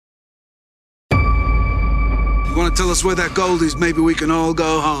You want to tell us where that gold is? Maybe we can all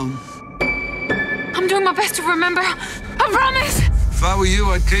go home. I'm doing my best to remember. I promise. If I were you,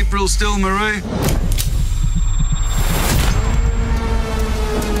 I'd keep real still, Marie.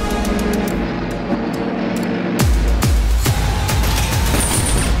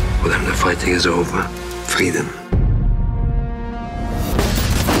 When the fighting is over, freedom.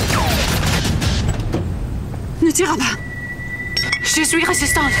 Ne tire pas. Je suis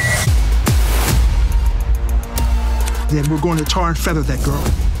résistante. Then we're going to tar and feather that girl.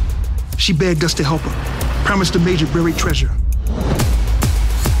 She begged us to help her. Promised the Major buried treasure.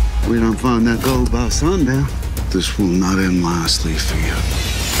 We don't find that gold by sundown. This will not end nicely for you.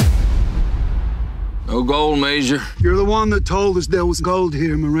 No gold, Major. You're the one that told us there was gold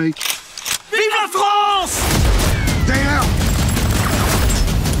here, Marie. Vive la France! Stay out!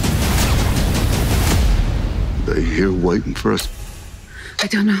 They here waiting for us. I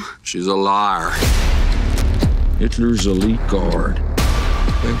don't know. She's a liar. Hitler's elite guard.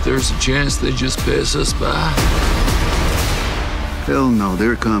 Think there's a chance they just pass us by? Hell no,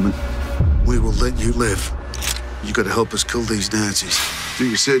 they're coming. We will let you live. You gotta help us kill these Nazis.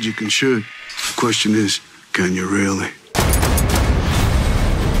 You said you can shoot. The question is, can you really?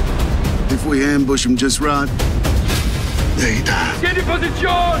 If we ambush them just right, they die. Get in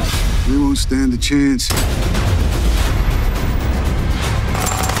position! We won't stand a chance.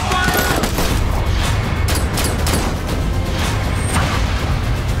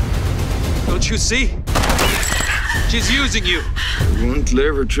 Don't you see? She's using you. One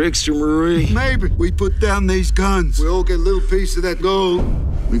clever trickster, Marie. Maybe we put down these guns. We all get a little piece of that gold.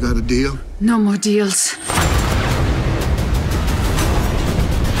 We got a deal? No more deals.